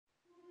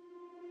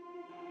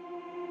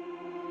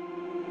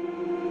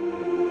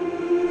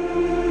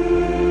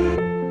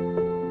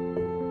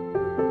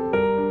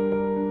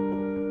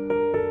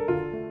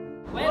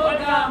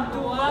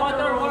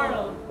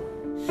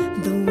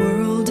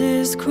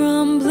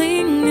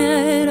falling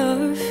at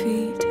our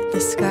feet. The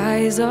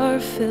skies are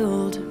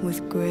filled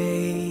with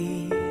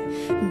gray.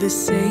 The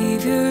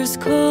Savior's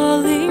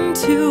calling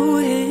to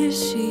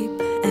his sheep,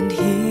 and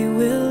he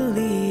will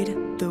lead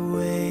the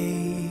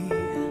way.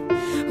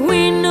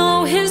 We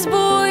know his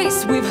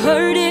voice, we've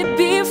heard it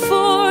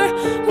before.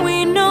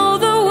 We know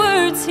the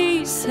words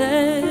he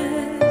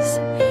says.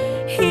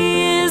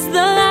 He is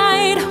the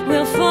light,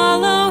 we'll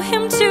follow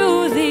him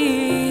to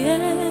the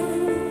end.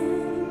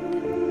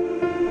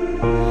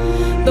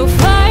 Though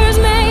fires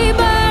may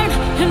burn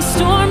and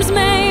storms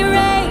may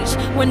rage,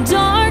 when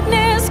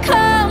darkness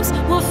comes,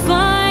 we'll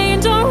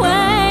find our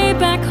way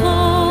back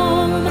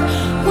home.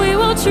 We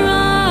will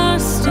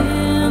trust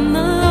in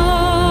the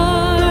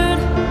Lord.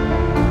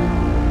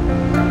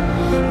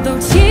 Though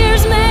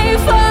tears may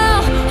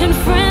fall and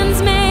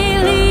friends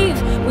may leave,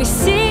 we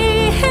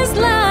see his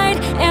light,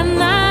 and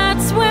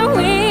that's where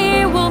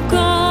we will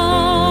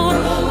go.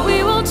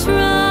 We will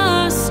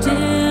trust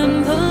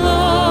in the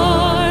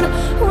Lord.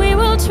 We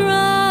will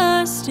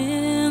trust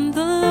in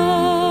the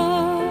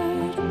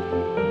Lord.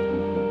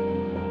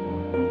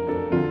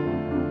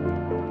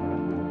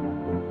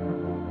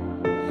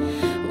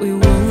 We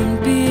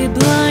won't be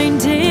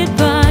blinded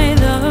by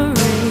the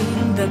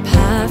rain. The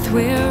path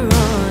we're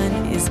on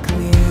is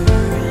clear.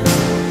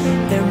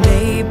 There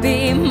may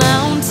be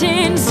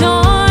mountains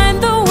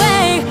on the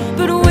way,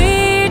 but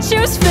we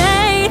choose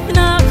faith,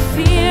 not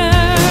fear.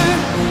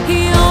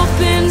 He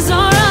opens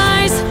our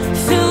eyes,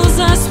 fills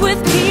us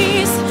with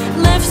peace,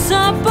 lifts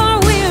up our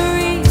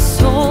weary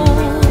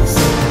souls.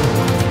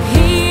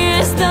 He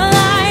is the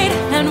light,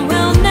 and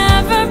we'll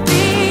never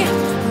be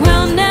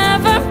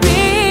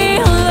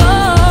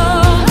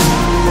alone.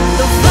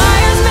 The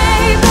fires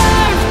may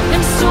burn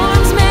and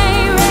storms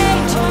may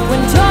rage.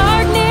 When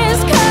darkness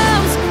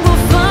comes,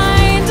 we'll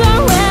find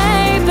our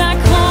way back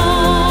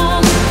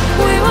home.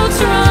 We will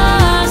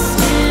trust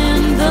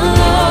in the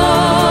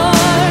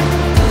Lord.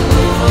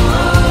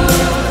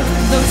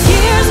 Though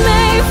tears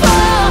may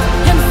fall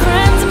and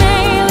friends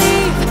may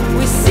leave,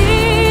 we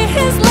see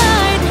his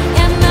light,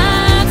 and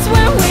that's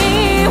where we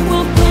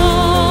will go.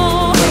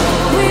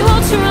 We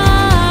will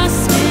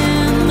trust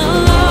in the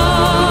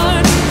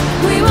Lord.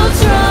 We will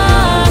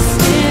trust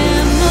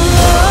in the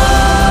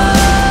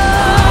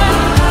Lord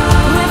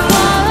with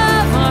all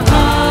of our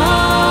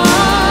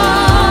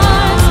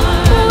hearts.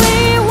 We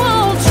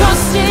won't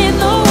trust in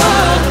the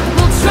world,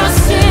 we'll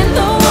trust in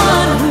the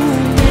one who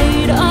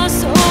made us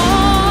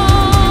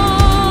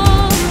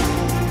all.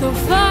 Though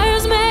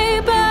fires may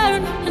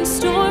burn and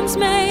storms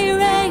may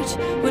rage,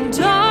 when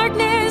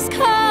darkness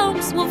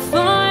comes, we'll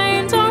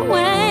find our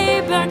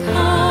way back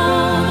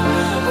home.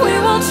 We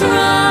will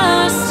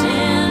trust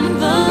in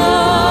the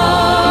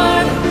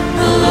Lord,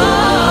 the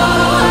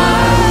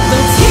Lord.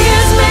 Though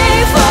tears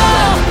may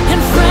fall and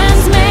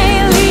friends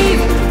may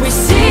leave, we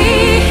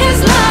see his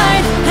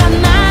light, and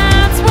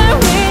that's where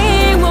we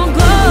will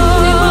go.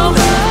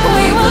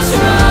 We will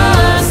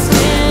trust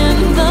in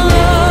the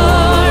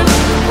Lord.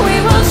 We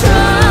will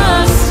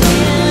trust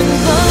in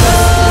the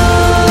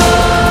Lord.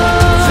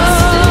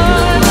 Trust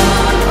in the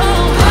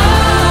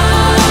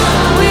Lord.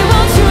 We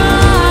will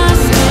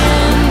trust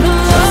in the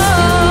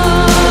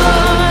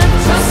Lord.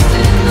 Trust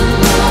in the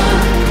Lord.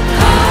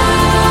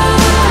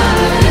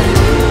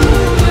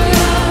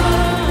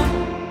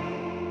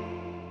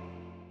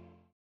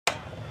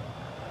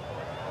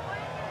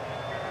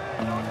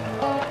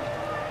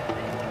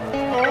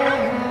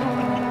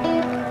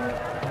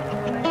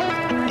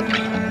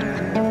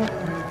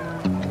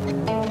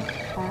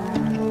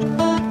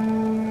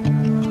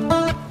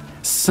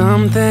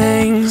 Some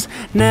things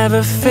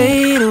never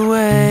fade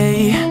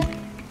away.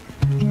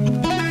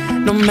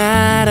 No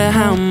matter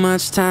how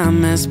much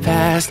time has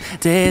passed,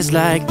 days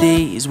like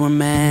these were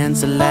meant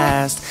to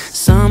last.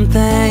 Some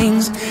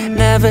things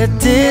never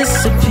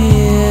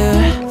disappear.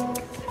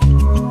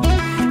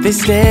 They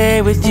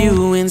stay with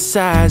you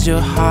inside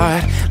your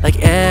heart, like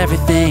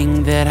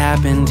everything that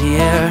happened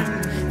here.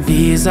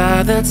 These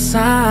are the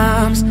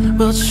times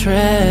we'll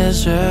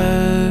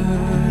treasure.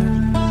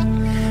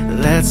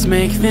 Let's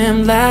make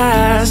them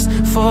last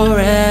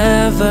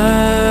forever.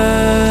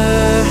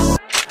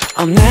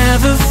 I'll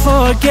never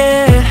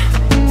forget.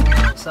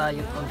 Sa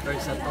youth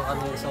conference na to,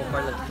 ano so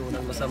far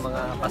natutunan mo sa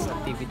mga past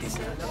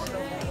activities natin?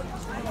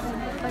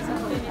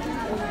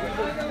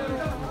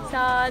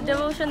 Sa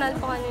devotional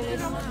po kanina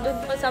is doon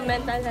po sa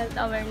mental health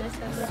awareness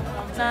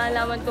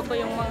nalaman ko po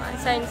yung mga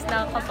signs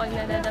na kapag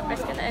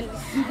nade-depress ka na, and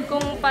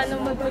kung paano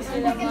mo po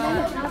sila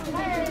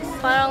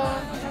parang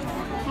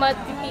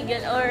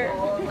matitigil or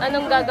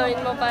anong gagawin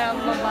mo para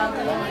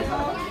mabago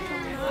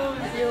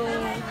yung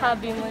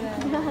hobby mo na.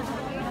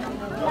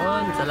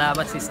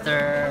 Salamat,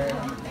 Sister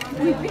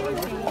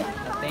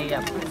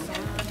Atea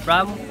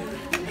from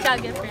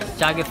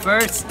Chage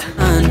First.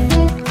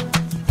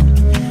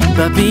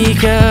 But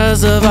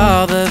because of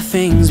all the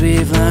things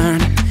we've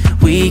learned,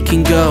 we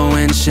can go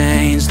and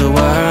change the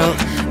world.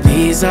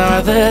 These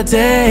are the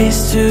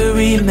days to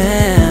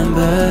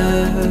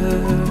remember.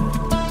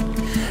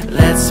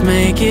 Let's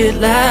make it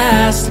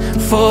last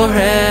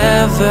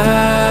forever.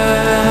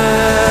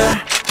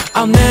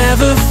 I'll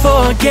never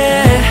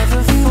forget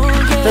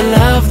the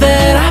love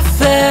that I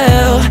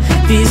felt.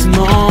 These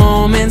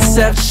moments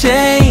have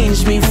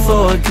changed me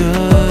for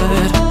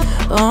good.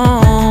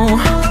 Oh,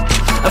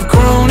 I've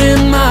grown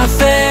in my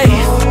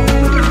faith,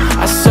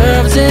 I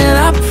served and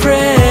I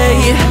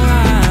prayed.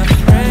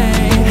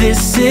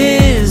 This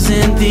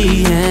isn't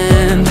the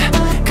end,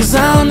 'cause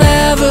I'll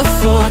never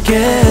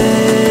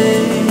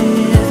forget.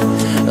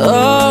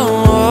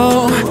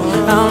 Oh,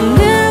 I'll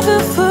never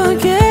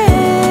forget.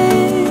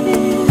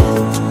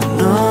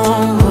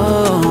 Oh,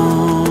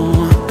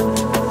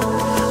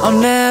 I'll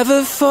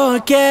never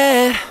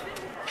forget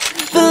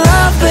the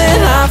love that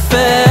I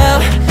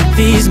felt.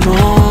 These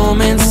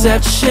moments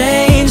have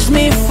changed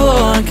me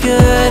for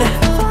good.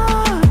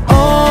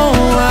 Oh,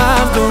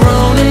 I've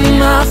grown in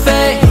my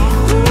faith,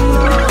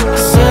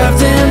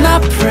 served and I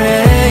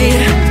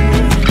prayed.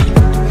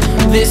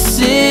 This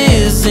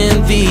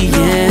isn't the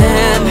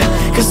end,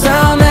 'cause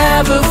I'll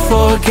never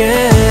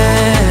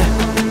forget.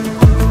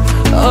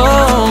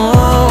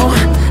 Oh,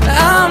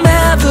 I'll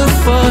never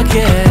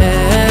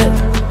forget.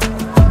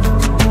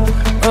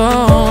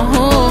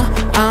 Oh,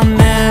 I'll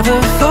never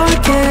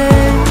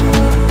forget.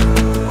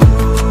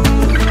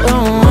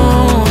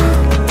 Oh,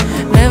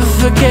 never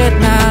forget,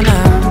 nah,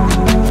 nah.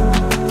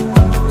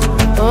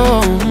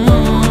 Oh,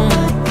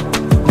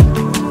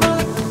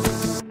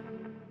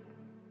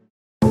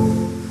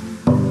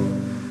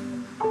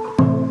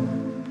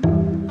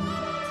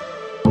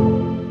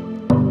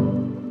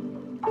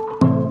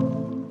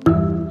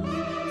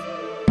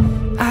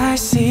 I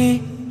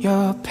see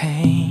your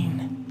pain,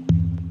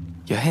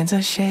 your hands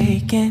are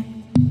shaking.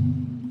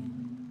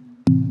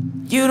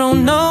 You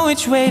don't know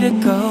which way to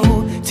go,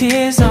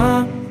 tears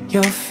on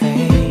your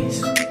face.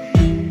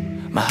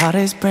 My heart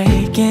is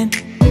breaking,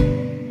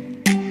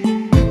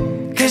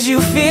 'cause you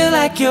feel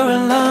like you're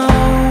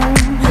alone.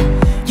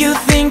 You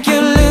think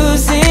you're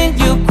losing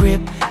your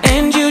grip,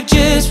 and you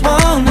just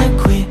wanna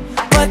quit,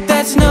 but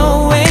that's no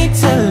way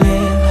to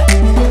live.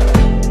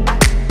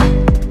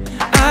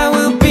 I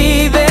will be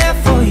there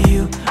for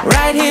you,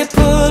 right here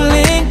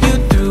pulling you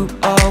through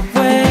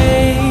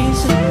always.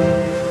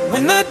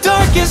 When the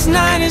darkest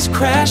night is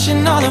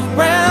crashing all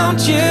around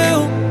you,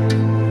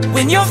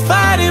 when you're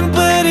fighting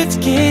but it's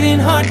getting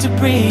hard to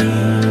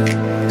breathe,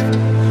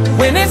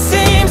 when it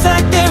seems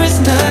like there is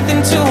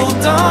nothing to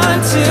hold on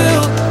to,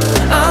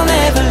 I'll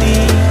never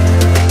leave.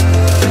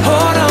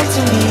 Hold on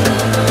to me,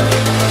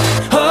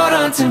 hold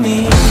on to me.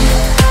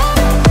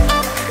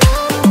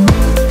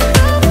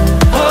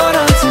 Hold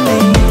on to me.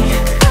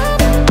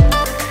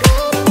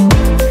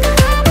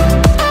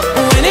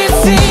 When it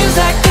seems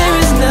like there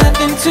is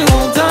nothing to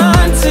hold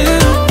on to,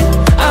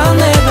 I'll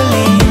never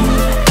leave.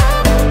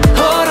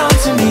 Hold on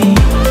to me.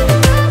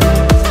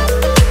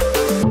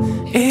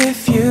 If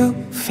you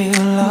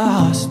feel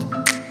lost,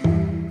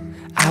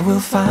 I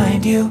will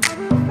find you,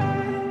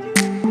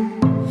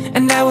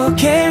 and I will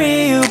carry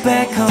you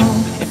back home.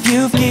 If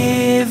you've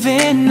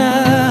given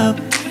up,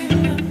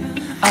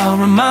 I'll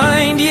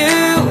remind you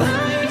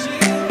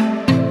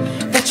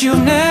that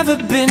you've never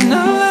been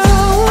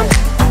alone.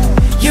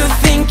 You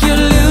think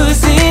you're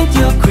losing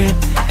your grip,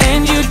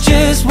 and you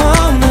just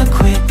wanna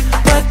quit,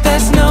 but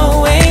there's no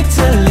way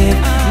to live,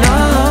 no.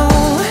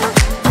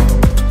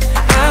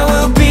 I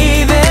will be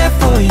there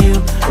for you,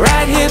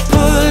 right here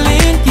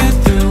pulling you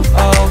through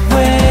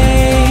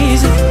always.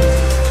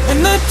 When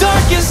the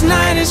darkest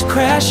night is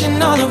crashing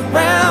all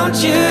around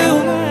you,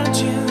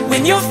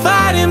 when you're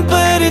fighting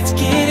but it's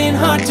getting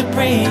hard to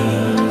breathe,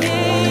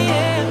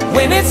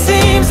 when it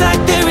seems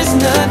like there is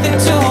nothing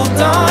to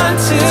hold on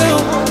to,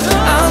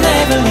 I'll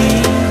never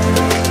leave.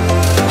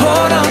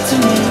 Hold on to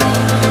me,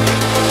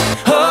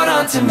 hold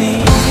on to me.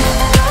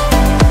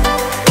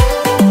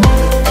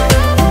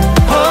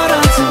 Hold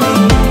on to me.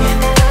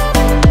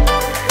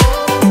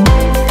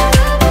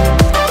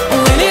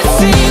 When it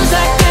seems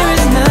like there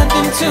is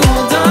nothing to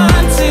hold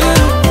on to,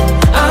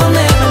 I'll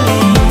never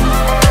leave.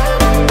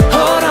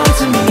 Hold on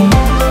to me.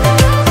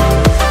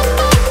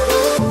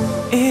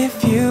 If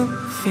you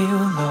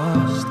feel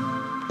lost,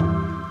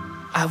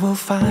 I will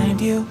find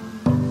you.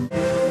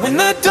 When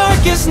the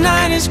darkest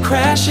night is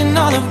crashing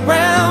all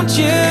around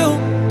you,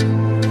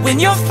 when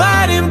you're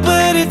fighting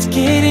but it's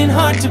getting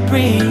hard to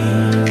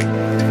breathe,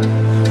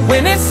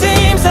 when it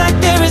seems like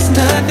there is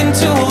nothing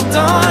to hold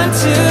on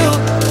to,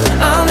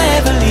 I'll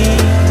never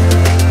leave.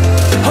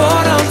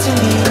 Hold on to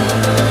me,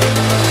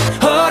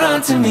 hold on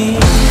to me.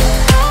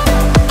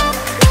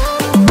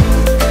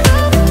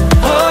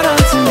 Hold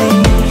on to me.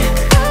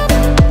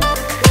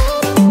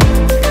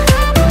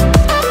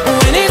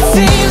 When it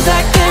seems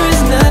like there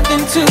is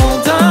nothing to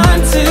hold on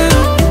to,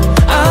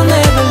 I'll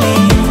never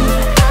leave.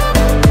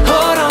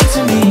 Hold on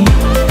to me.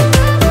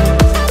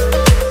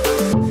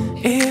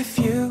 If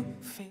you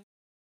feel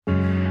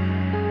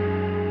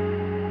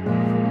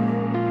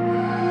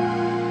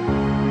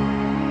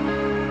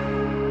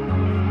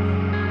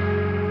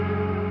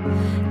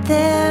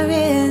there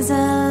is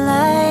a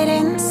light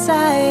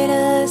inside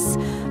us,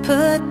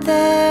 put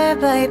there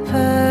by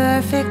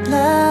perfect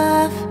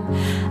love.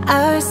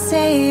 Our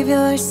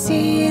Savior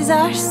sees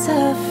our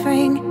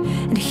suffering,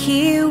 and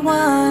He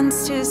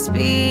wants to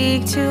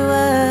speak to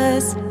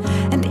us.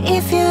 And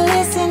if you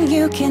listen,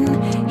 you can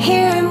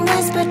hear Him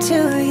whisper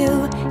to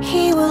you.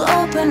 He will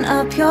open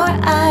up your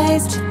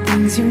eyes to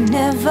things you've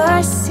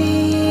never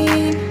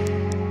seen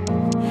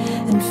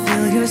and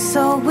fill your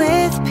soul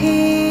with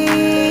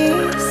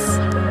peace.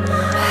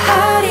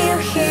 How do you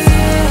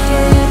hear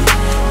Him?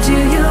 Do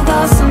you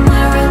go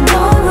somewhere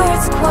alone where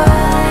it's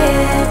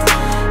quiet?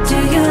 Do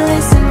you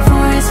listen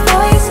for His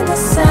voice in the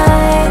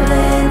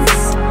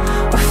silence?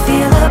 Or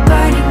feel a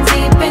burning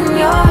deep in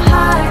your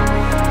heart?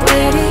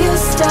 Where do you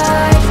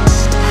start?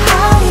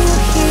 How do you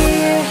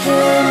hear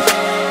Him?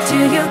 Do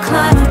you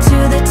climb up to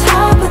the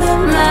top of the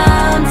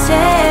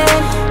mountain?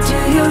 Do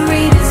you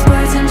read His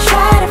words and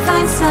try to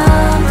find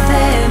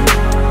something?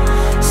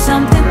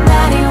 Something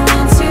that He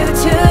wants you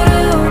to do.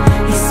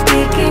 He's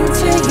speaking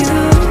to you.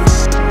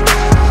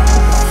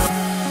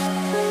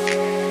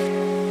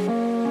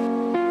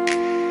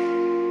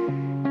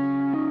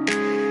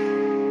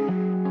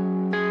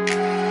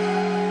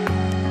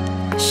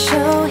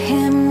 Show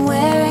Him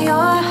where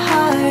your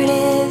heart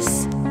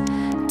is.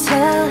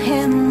 Tell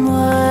Him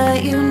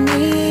what you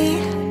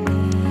need,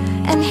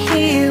 and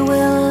He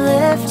will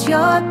lift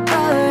your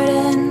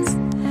burdens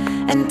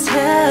and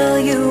tell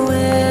you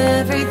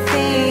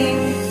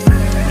everything.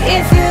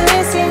 If you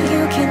listen,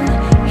 you can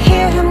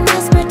hear Him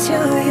whisper to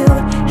you.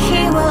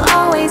 He will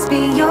always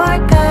be your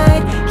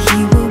guide.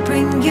 He will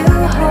bring you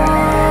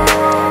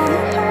home.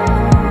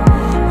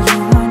 You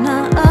are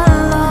not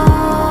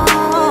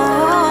alone.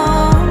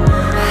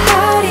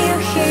 How do you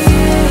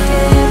hear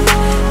Him?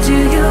 Do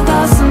you go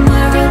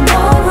somewhere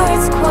alone where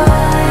it's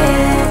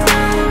quiet?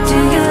 Do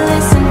you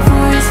listen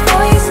for His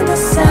voice in the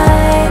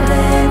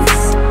silence?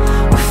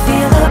 Or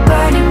feel a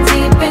burning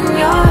deep in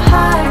your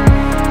heart?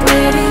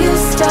 Where do you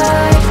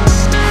start?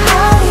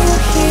 How do you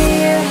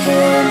hear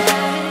Him?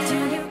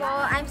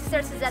 I'm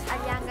Sister Suzette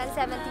Aliangan,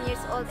 17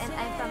 years old, and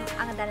I'm from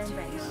Angadalan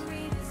branch.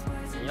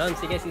 Yun,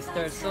 sige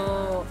sister.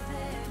 So,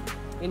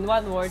 in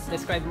one word,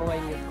 describe mo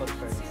yung youth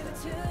conference.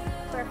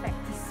 Perfect.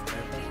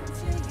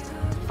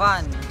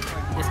 Fun.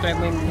 Describe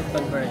mo yung youth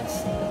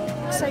conference.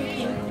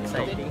 Exciting.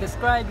 Exciting.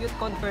 Describe youth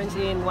conference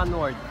in one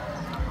word.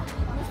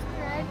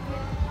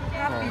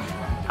 Happy.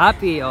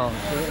 Happy, oh.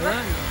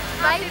 Yun.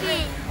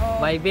 Vibing.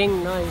 Vibing,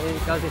 no?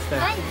 Ikaw, sister.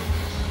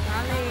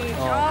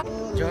 Oh.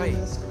 Joy.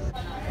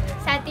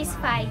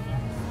 Satisfied.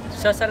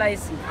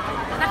 Socializing.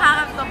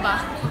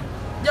 Nakakakaba.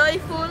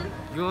 Joyful.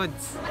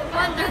 Goods.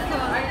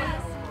 Wonderful.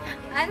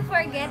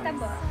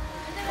 Unforgettable.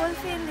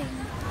 Fulfilling.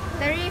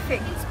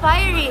 Terrific.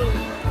 Inspiring.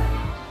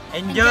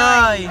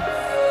 Enjoy.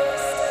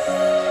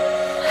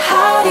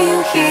 How do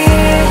you hear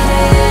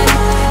Him?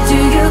 Do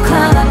you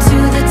climb up to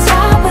the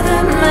top of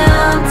the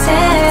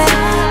mountain?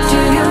 Do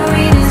you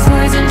read His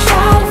words and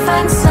try to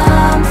find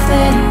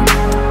something?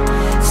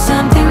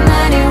 Something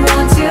that He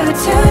wants you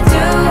to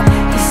do.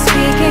 He's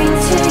speaking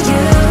to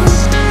you.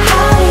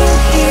 How do you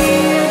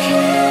hear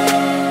Him?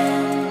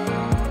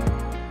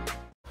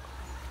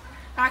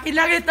 Akin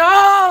lang ito!